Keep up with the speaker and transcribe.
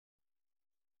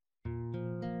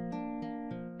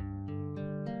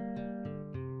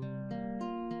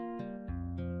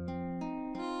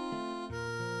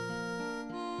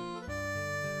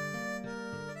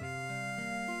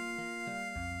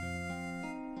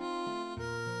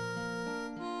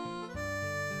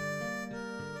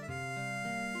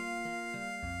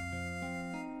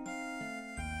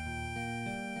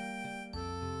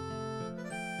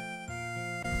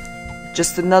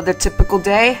Just another typical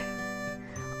day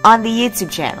on the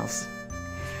YouTube channels.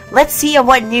 Let's see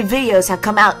what new videos have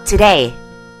come out today.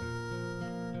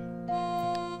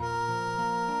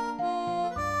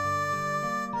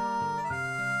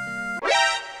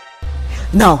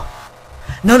 No,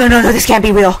 this can't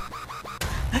be real.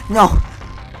 No.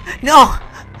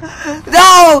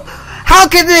 How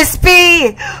can this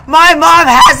be? My mom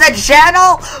has a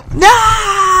channel?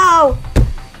 No!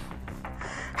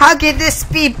 How can this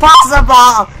be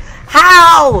possible?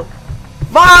 How?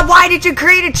 Mom, why did you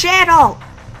create a channel?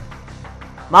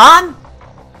 Mom?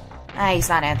 He's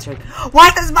not answering. Why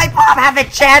does my mom have a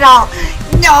channel?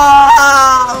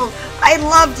 No! I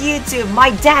loved YouTube.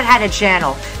 My dad had a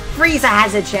channel. Frieza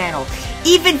has a channel.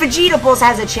 Even Vegetables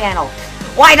has a channel.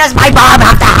 Why does my mom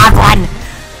have to have one?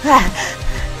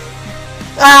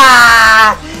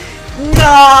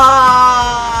 No!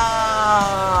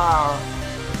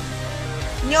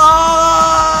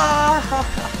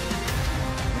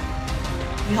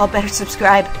 Y'all better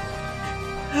subscribe.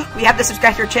 We have to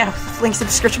subscribe to her channel. Links in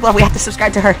the description below. We have to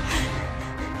subscribe to her.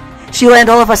 She'll end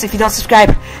all of us if you don't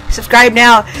subscribe. Subscribe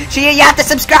now. You have to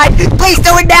subscribe. Please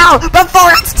do it now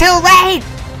before it's too late.